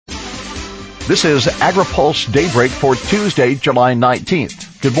This is AgriPulse Daybreak for Tuesday, July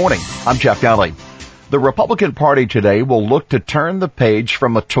 19th. Good morning. I'm Jeff Daly. The Republican Party today will look to turn the page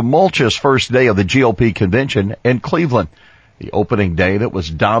from a tumultuous first day of the GOP convention in Cleveland. The opening day that was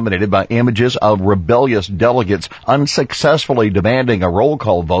dominated by images of rebellious delegates unsuccessfully demanding a roll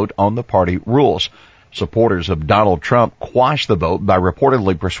call vote on the party rules. Supporters of Donald Trump quashed the vote by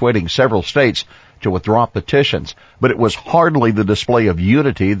reportedly persuading several states to withdraw petitions, but it was hardly the display of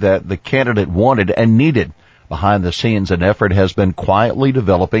unity that the candidate wanted and needed. Behind the scenes, an effort has been quietly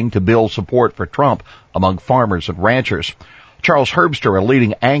developing to build support for Trump among farmers and ranchers. Charles Herbster, a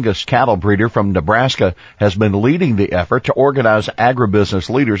leading Angus cattle breeder from Nebraska, has been leading the effort to organize agribusiness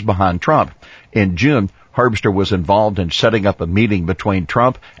leaders behind Trump. In June, Herbster was involved in setting up a meeting between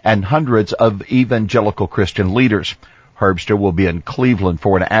Trump and hundreds of evangelical Christian leaders. Herbster will be in Cleveland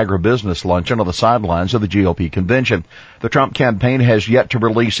for an agribusiness luncheon on the sidelines of the GOP convention. The Trump campaign has yet to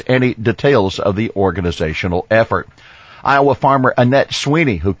release any details of the organizational effort. Iowa farmer Annette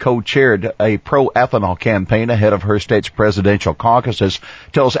Sweeney, who co-chaired a pro-ethanol campaign ahead of her state's presidential caucuses,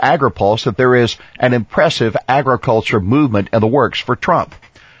 tells AgriPulse that there is an impressive agriculture movement in the works for Trump.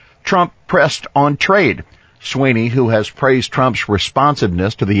 Trump pressed on trade. Sweeney, who has praised Trump's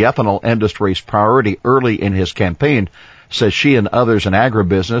responsiveness to the ethanol industry's priority early in his campaign, says she and others in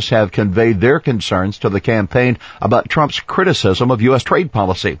agribusiness have conveyed their concerns to the campaign about Trump's criticism of U.S. trade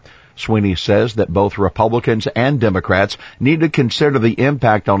policy. Sweeney says that both Republicans and Democrats need to consider the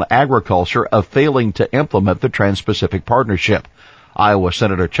impact on agriculture of failing to implement the Trans-Pacific Partnership. Iowa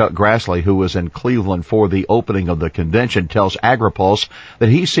Senator Chuck Grassley, who was in Cleveland for the opening of the convention, tells AgriPulse that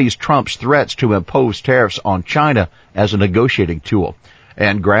he sees Trump's threats to impose tariffs on China as a negotiating tool.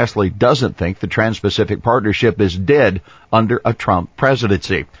 And Grassley doesn't think the Trans-Pacific Partnership is dead under a Trump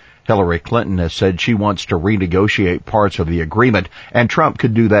presidency. Hillary Clinton has said she wants to renegotiate parts of the agreement, and Trump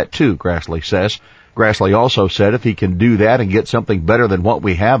could do that too, Grassley says. Grassley also said if he can do that and get something better than what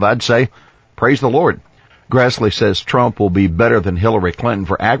we have, I'd say, praise the Lord. Grassley says Trump will be better than Hillary Clinton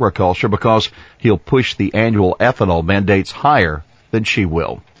for agriculture because he'll push the annual ethanol mandates higher than she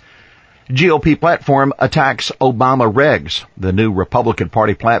will. GOP platform attacks Obama regs. The new Republican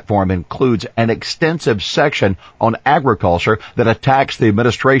Party platform includes an extensive section on agriculture that attacks the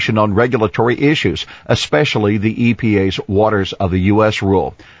administration on regulatory issues, especially the EPA's Waters of the U.S.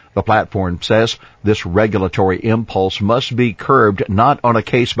 rule. The platform says this regulatory impulse must be curbed not on a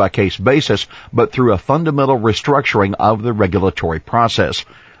case-by-case basis, but through a fundamental restructuring of the regulatory process.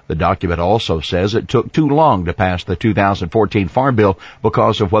 The document also says it took too long to pass the 2014 Farm Bill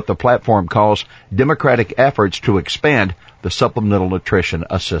because of what the platform calls Democratic efforts to expand the Supplemental Nutrition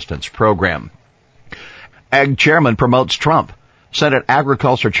Assistance Program. Ag Chairman promotes Trump. Senate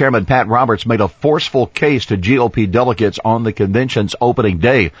Agriculture Chairman Pat Roberts made a forceful case to GOP delegates on the convention's opening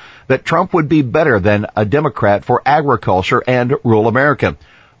day that Trump would be better than a Democrat for agriculture and rural America.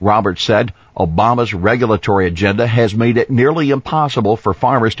 Roberts said Obama's regulatory agenda has made it nearly impossible for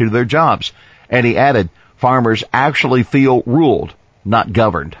farmers to do their jobs. And he added, farmers actually feel ruled, not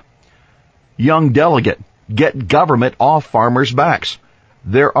governed. Young delegate, get government off farmers' backs.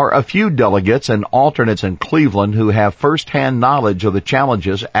 There are a few delegates and alternates in Cleveland who have first-hand knowledge of the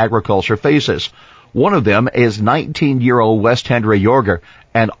challenges agriculture faces. One of them is 19-year-old West Henry Yorger,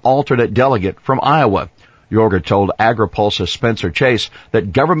 an alternate delegate from Iowa. Yorger told AgriPulse's Spencer Chase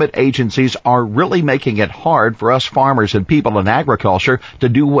that government agencies are really making it hard for us farmers and people in agriculture to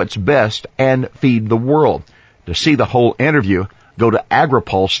do what's best and feed the world. To see the whole interview, go to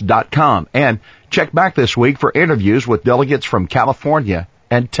agripulse.com and check back this week for interviews with delegates from California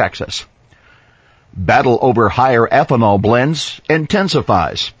and Texas. Battle over higher ethanol blends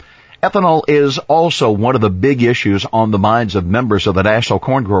intensifies. Ethanol is also one of the big issues on the minds of members of the National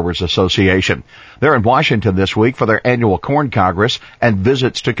Corn Growers Association. They're in Washington this week for their annual Corn Congress and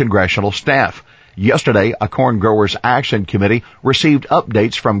visits to congressional staff. Yesterday, a Corn Growers Action Committee received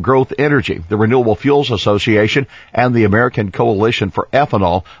updates from Growth Energy, the Renewable Fuels Association, and the American Coalition for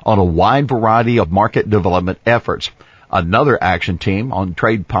Ethanol on a wide variety of market development efforts. Another action team on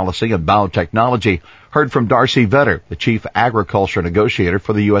trade policy and biotechnology heard from Darcy Vetter, the chief agriculture negotiator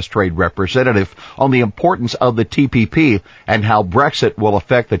for the U.S. Trade Representative, on the importance of the TPP and how Brexit will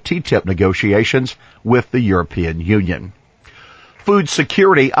affect the TTIP negotiations with the European Union. Food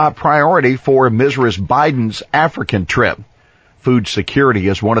security a priority for Mrs. Biden's African trip. Food security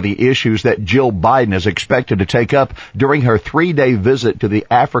is one of the issues that Jill Biden is expected to take up during her 3-day visit to the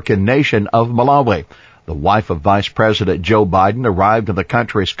African nation of Malawi. The wife of Vice President Joe Biden arrived in the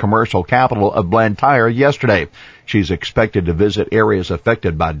country's commercial capital of Blantyre yesterday. She's expected to visit areas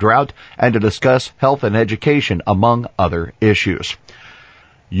affected by drought and to discuss health and education, among other issues.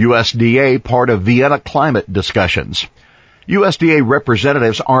 USDA part of Vienna climate discussions. USDA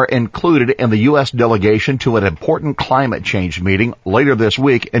representatives are included in the U.S. delegation to an important climate change meeting later this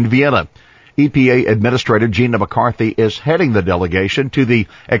week in Vienna. EPA Administrator Gina McCarthy is heading the delegation to the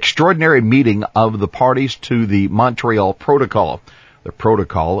extraordinary meeting of the parties to the Montreal Protocol. The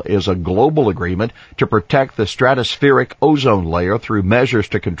protocol is a global agreement to protect the stratospheric ozone layer through measures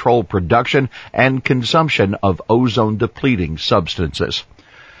to control production and consumption of ozone-depleting substances.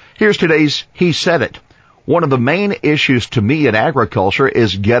 Here's today's He Said It. One of the main issues to me in agriculture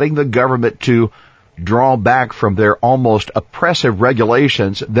is getting the government to draw back from their almost oppressive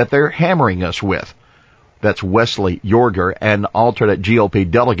regulations that they're hammering us with. That's Wesley Yorger, an alternate GOP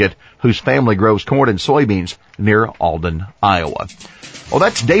delegate whose family grows corn and soybeans near Alden, Iowa. Well,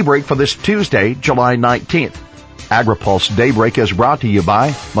 that's Daybreak for this Tuesday, July 19th. AgriPulse Daybreak is brought to you by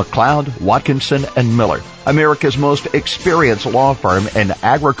McLeod, Watkinson & Miller, America's most experienced law firm in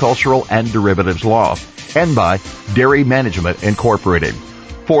agricultural and derivatives law, and by Dairy Management Incorporated.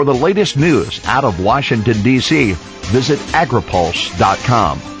 For the latest news out of Washington, D.C., visit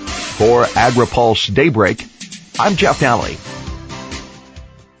agripulse.com. For AgriPulse Daybreak, I'm Jeff Daly.